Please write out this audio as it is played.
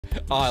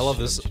Oh, I love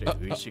this.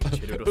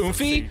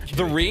 Oomphy,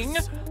 the ring,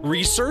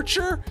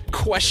 researcher,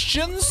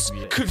 questions,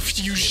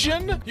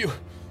 confusion.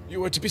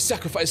 You are to be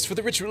sacrificed for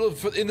the ritual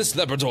in this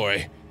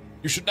laboratory.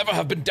 You should never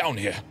have been down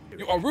here.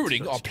 You are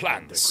ruining our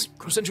plans.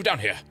 Who sent you down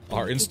here?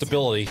 Our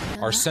instability,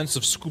 our sense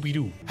of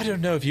Scooby-Doo. I don't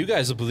know if you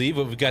guys will believe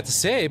what we've got to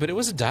say, but it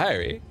was a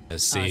diary.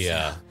 Let's see,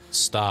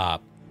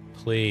 stop,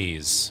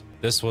 please.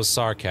 This was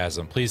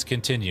sarcasm. Please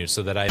continue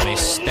so that I may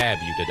stab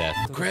you to death.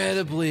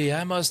 Incredibly,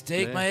 I must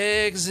take my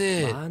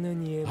exit.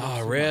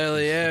 I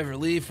rarely ever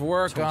leave for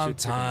work on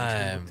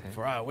time,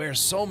 for I wear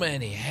so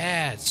many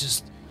hats,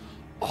 just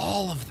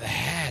all of the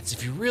hats.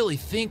 If you really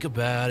think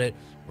about it,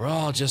 we're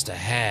all just a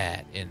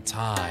hat in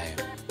time.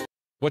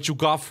 What you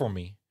got for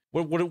me?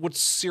 What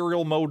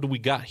serial mode do we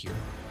got here?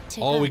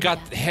 Oh, we got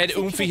head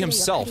Oomphy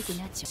himself.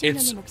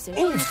 It's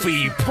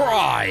Oomphy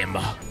Prime!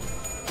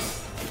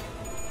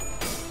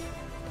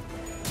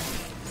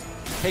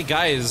 Hey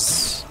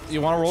guys, you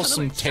wanna roll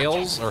some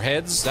tails or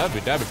heads? That'd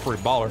be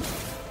pretty baller.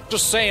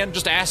 Just saying,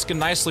 just asking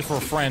nicely for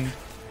a friend.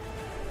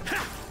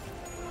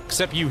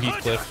 Except you,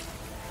 Heathcliff.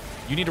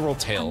 You need to roll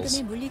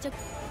tails.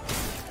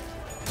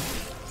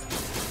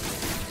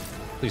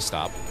 Please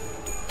stop.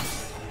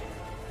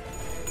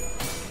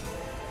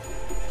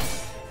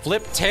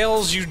 Flip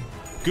tails, you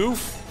goof.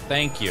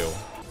 Thank you.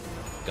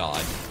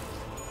 God.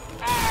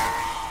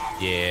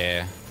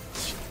 Yeah.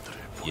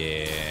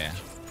 Yeah.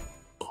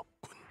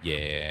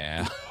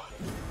 Yeah.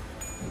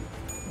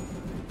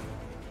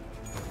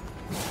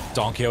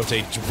 Don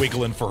Quixote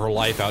wiggling for her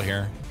life out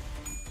here.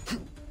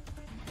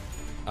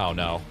 Oh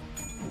no.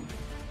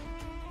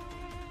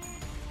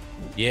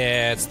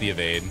 Yeah, it's the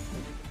evade.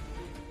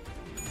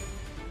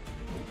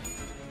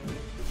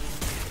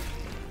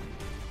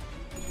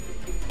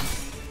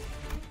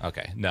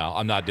 Okay, no,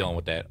 I'm not dealing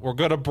with that. We're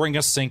gonna bring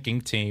a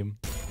sinking team.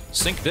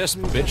 Sink this,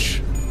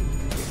 bitch.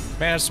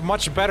 Man, it's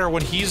much better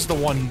when he's the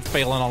one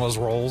failing on his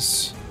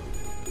rolls.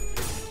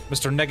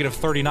 Mr. Negative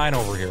 39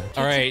 over here.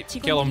 All right,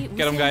 kill him.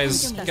 Get him,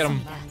 guys. Get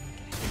him.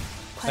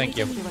 Thank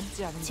you. And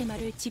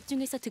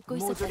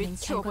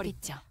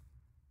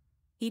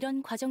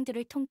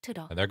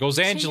there goes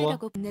Angela.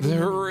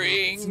 The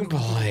ring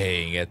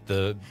playing at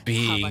the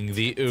being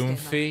the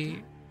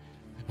Oomphy.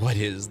 What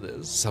is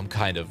this? Some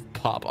kind of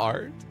pop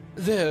art?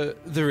 The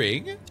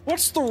ring?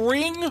 What's the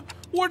ring?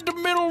 What, the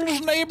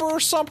middle's neighbor or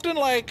something?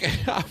 Like,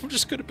 I'm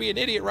just gonna be an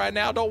idiot right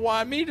now, don't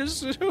want me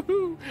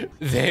to.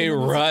 They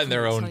run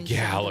their own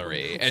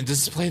gallery and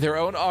display their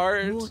own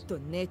art,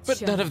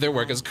 but none of their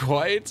work is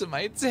quite to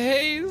my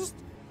taste.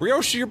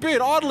 Ryoshi, you're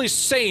being oddly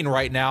sane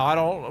right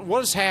now.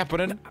 What is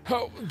happening?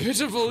 How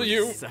pitiful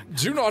you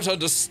do not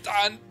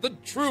understand the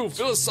true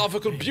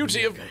philosophical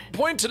beauty of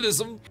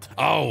pointillism.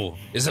 Oh,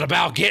 is it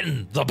about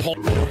getting the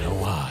point? I don't know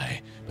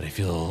why, but I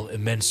feel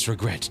immense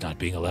regret not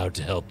being allowed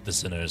to help the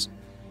sinners.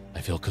 I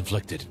feel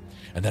conflicted,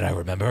 and then I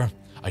remember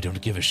I don't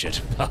give a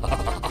shit.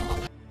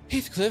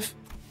 Heathcliff.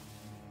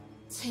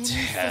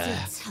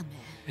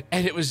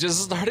 And it was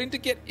just starting to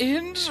get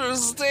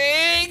interesting.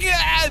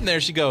 And there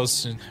she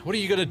goes. What are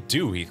you gonna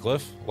do,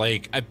 Heathcliff?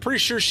 Like, I'm pretty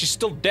sure she's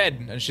still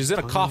dead and she's in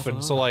a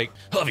coffin. So like,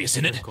 obvious,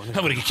 isn't it? I'm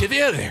gonna get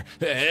Kitty out of there,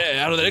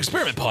 out of that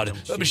experiment pod,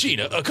 a machine,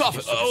 a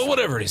coffin,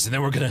 whatever it is. And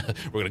then we're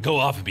gonna go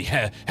off and be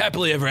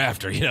happily ever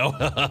after, you know?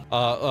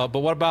 But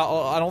what about?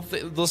 I don't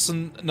think.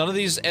 Listen, none of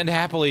these end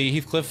happily,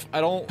 Heathcliff.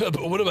 I don't.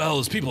 But what about all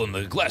those people in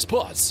the glass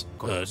pods?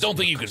 Don't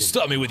think you can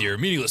stop me with your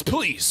meaningless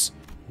pleas.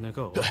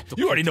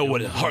 You already know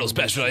what a heartless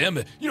bastard I am.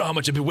 You know how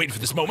much I've been waiting for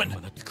this moment.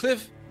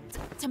 Cliff,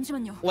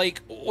 like,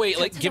 wait,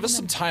 like, give us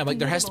some time. Like,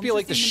 there has to be,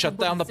 like, to shut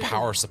down the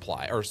power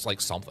supply or, like,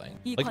 something.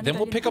 Like, then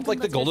we'll pick up, like,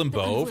 the golden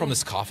bow from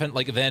this coffin.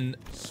 Like, then...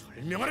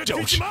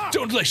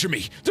 Don't lecture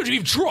me. Don't you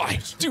even try.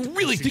 Do you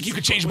really think you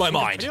could change my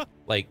mind?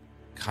 Like,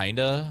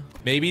 kinda.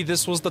 Maybe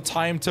this was the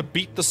time to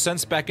beat the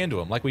sense back into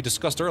him, like we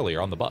discussed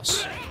earlier on the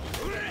bus.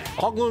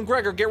 Honglu and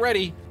Gregor, get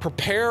ready.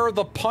 Prepare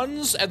the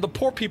puns and the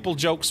poor people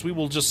jokes. We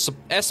will just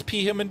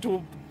SP him into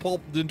a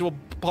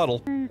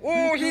puddle.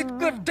 Oh,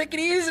 Heathcliff, take it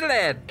easy,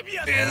 lad.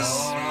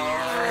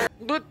 Yes.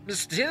 But,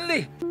 Miss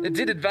Tinley, I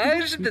did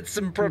advise you that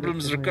some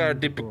problems require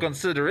deeper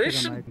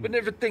consideration when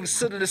everything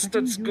suddenly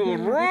starts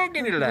going wrong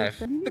in your life.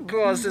 The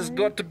cause has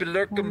got to be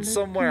lurking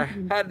somewhere,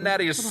 hiding out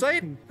of your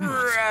sight.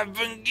 I've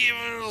been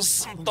given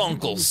some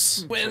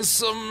thunkles when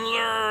some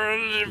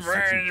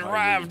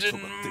arrived in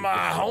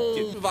my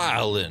home.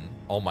 Violin.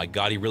 Oh my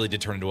god, he really did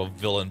turn into a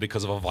villain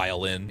because of a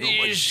violin.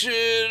 He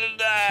should have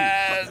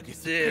died.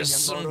 There's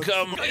some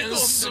coming,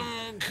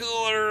 some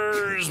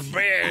colors,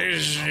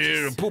 beige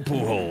in a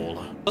poo-poo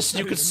hole. Listen,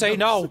 you could say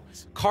no.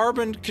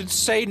 Carmen could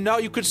say no.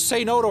 You could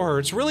say no to her.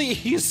 It's really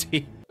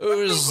easy.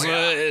 Who's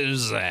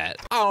that?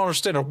 I don't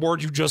understand a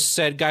word you just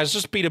said, guys.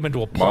 Just beat him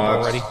into a pulp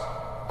already.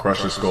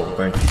 Crush his skull,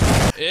 thank you.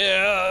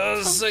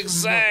 Yes,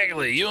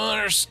 exactly. You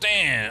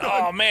understand.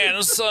 Oh man,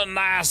 this is a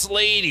nice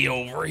lady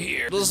over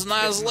here. This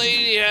nice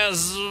lady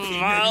has a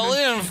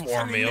violin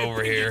for me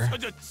over here.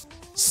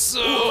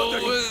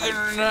 So with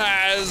her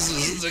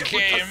nice, it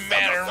came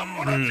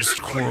matter, Miss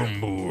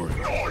Cornboard.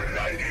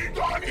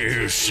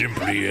 Here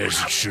simply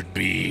as it should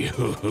be.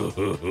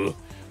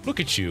 Look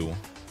at you.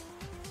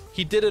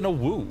 He did in a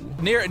woo.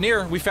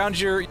 Neir, we found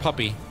your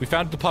puppy. We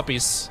found the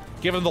puppies.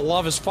 Give him the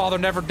love his father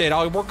never did.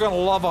 Oh, we're gonna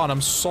love on him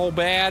so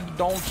bad.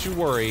 Don't you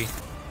worry.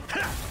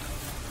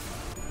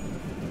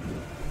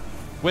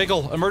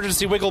 Wiggle.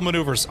 Emergency wiggle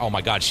maneuvers. Oh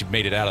my god, she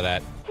made it out of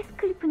that.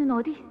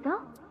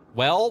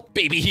 Well,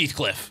 baby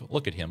Heathcliff.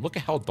 Look at him. Look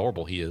at how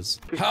adorable he is.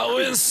 How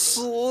is...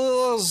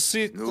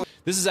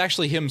 This is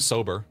actually him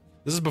sober.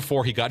 This is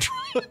before he got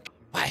drunk.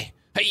 Why?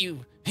 Are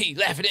you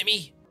laughing at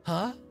me?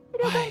 Huh?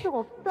 Why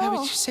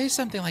would you say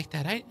something like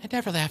that? I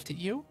never laughed at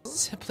you.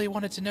 Simply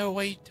wanted to know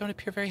why you don't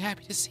appear very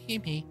happy to see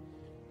me.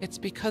 It's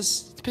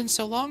because it's been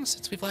so long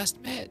since we've last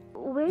met.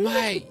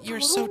 My, you're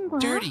so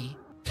dirty.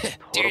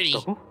 Dirty.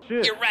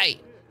 You're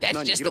right.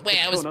 That's just the way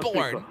I was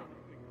born.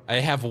 I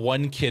have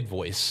one kid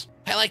voice.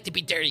 I like to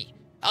be dirty.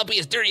 I'll be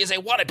as dirty as I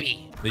want to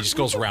be. He just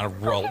goes around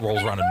and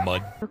rolls around in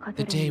mud.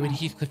 The day when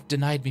Heathcliff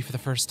denied me for the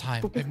first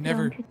time, I've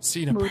never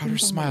seen a prouder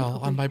smile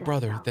on my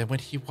brother than when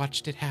he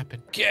watched it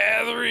happen.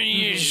 Catherine,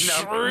 you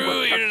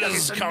shrew, you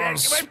just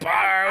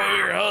conspire with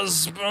your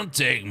husband,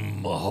 take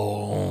him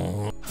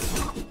home.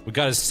 We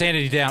got his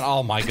sanity down.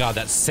 Oh my god,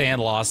 that sand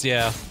loss,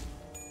 yeah.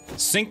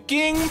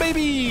 Sinking,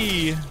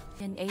 baby!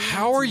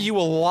 How are you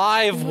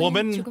alive,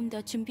 woman?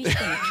 God.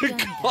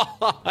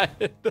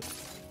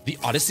 The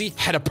Odyssey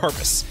had a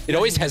purpose. It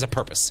always has a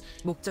purpose.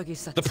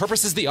 The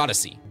purpose is the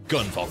Odyssey.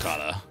 Gun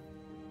Volcana.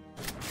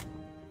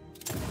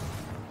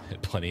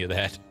 Plenty of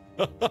that.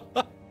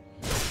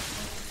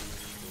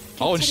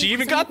 Oh, and she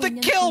even got the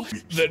kill!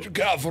 That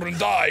Catherine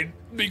died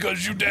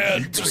because you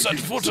dared to set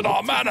foot in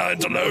our manor,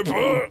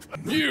 interloper.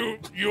 You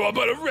are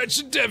but a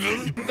wretched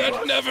devil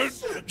that never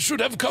should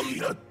have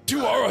come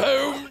to our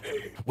home.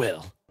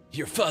 Well,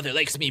 your father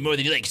likes me more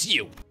than he likes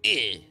you.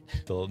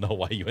 Still don't know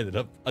why you ended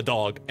up a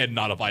dog and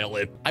not a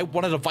violin. I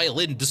wanted a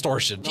violin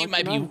distortion. You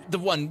might be the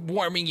one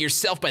warming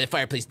yourself by the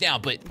fireplace now,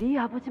 but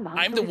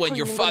I'm the one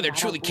your father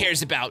truly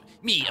cares about.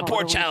 Me, a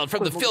poor child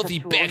from the filthy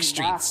back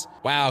streets.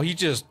 Wow, he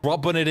just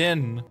rubbing it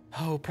in.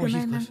 Oh, poor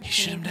Heathcliff. He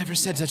should have never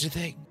said such a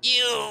thing.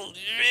 You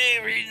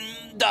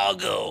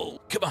doggo.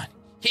 Come on,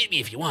 hit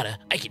me if you wanna.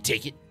 I can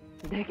take it.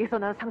 What do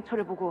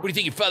you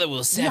think your father will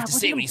have to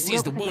say when he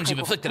sees the wounds you've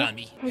inflicted on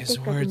me? His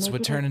words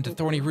would turn into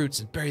thorny roots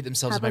and bury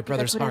themselves in my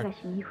brother's heart.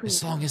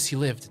 As long as he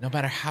lived, no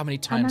matter how many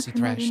times he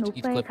thrashed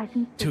Heathcliff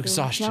to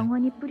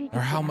exhaustion, or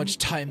how much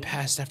time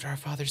passed after our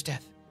father's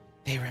death,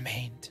 they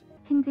remained.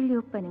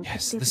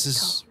 Yes, this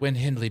is when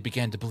Hindley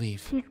began to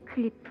believe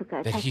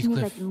that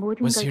Heathcliff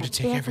was here to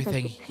take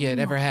everything he had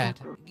ever had.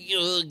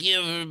 You'll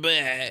give her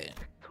back.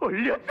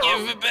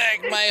 Give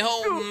back my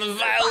home,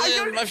 my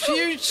violin, my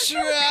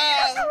future.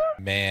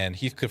 Man,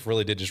 Heathcliff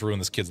really did just ruin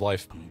this kid's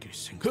life.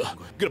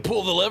 Gonna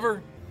pull the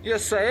lever?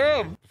 Yes, I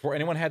am. Before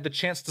anyone had the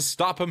chance to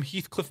stop him,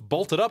 Heathcliff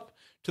bolted up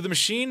to the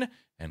machine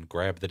and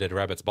grabbed the dead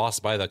rabbit's boss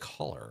by the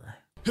collar.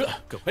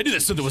 I knew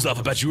that something was off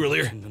about you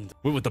earlier.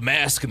 Went with the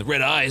mask and the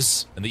red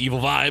eyes and the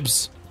evil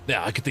vibes.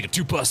 Now, I could think of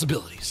two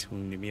possibilities.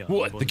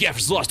 One, the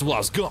gaffer's lost while I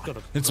was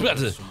gone. It's about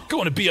to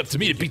going to be up to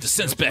me to beat the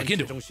sense back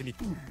into him.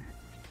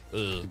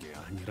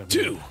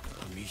 Two,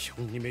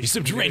 he's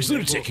some deranged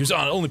lunatic who's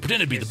only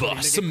pretending to be the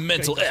boss, some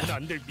mental F.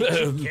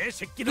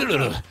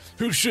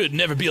 Who should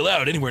never be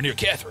allowed anywhere near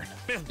Catherine.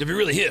 If you're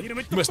really him, you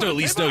must at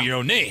least know your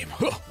own name.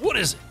 What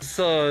is it?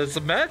 So, it's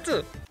a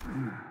matter.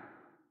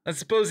 I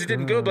suppose he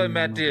didn't go by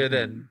Matt Deer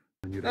then.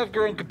 I've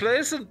grown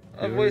complacent.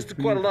 I've wasted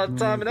quite a lot of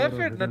time and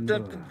effort in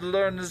attempting to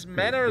learn his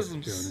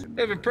mannerisms.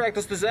 I haven't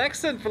practiced this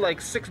accent for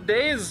like 6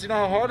 days. You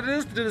know how hard it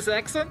is to do this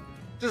accent?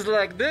 Just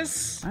like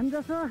this.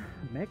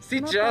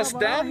 Sit your ass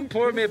down and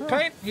pour me a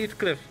pint,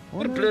 Heathcliff.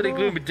 What a bloody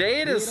gloomy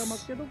day it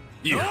is.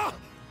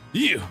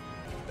 You.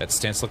 That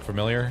stance look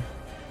familiar?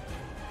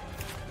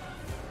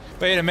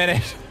 Wait a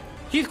minute.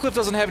 Heathcliff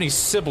doesn't have any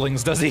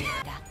siblings, does he?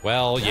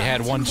 Well, you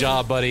had one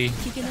job, buddy.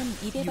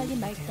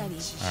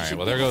 Alright,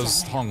 well there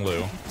goes Hong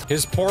Lu.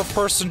 His poor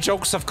person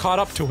jokes have caught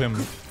up to him.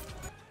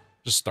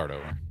 Just start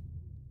over.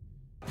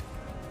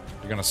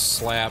 You're gonna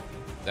slap...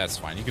 That's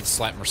fine, you can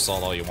slap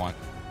Mersal all you want.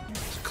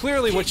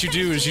 Clearly what you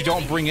do is you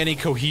don't bring any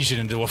cohesion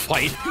into a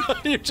fight.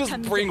 You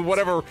just bring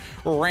whatever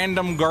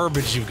random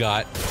garbage you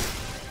got.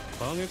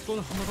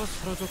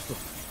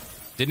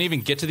 Didn't even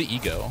get to the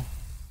ego.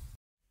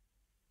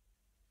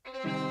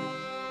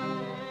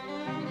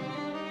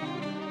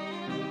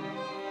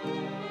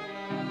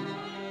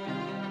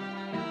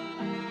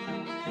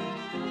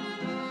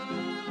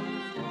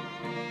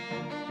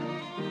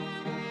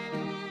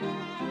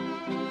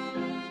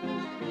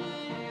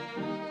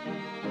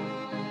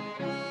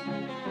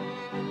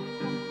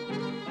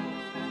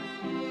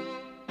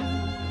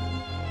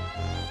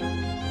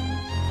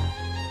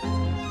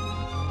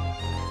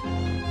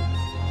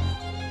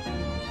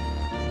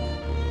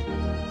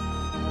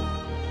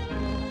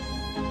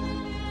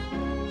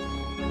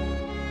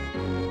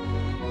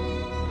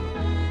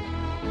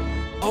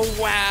 Oh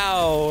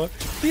wow!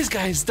 These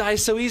guys die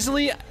so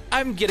easily,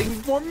 I'm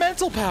getting more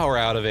mental power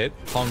out of it.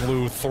 Hong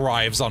Lu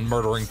thrives on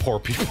murdering poor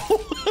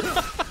people.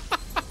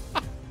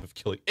 If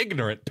killing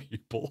ignorant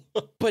people.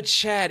 But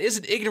Chad,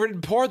 isn't ignorant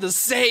and poor the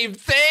same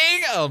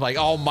thing? I'm like,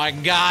 oh my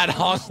God,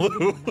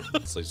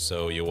 Honglu.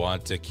 So you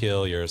want to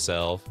kill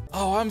yourself?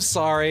 Oh, I'm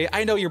sorry.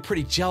 I know you're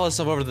pretty jealous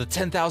of over the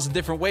 10,000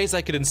 different ways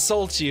I could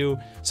insult you.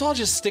 So I'll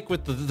just stick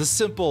with the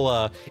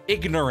simple,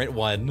 ignorant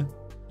one.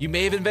 You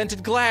may have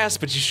invented glass,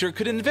 but you sure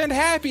could invent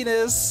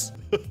happiness.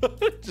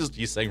 Just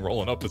you saying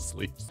rolling up his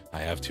sleeves. I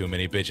have too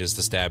many bitches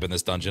to stab in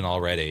this dungeon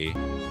already.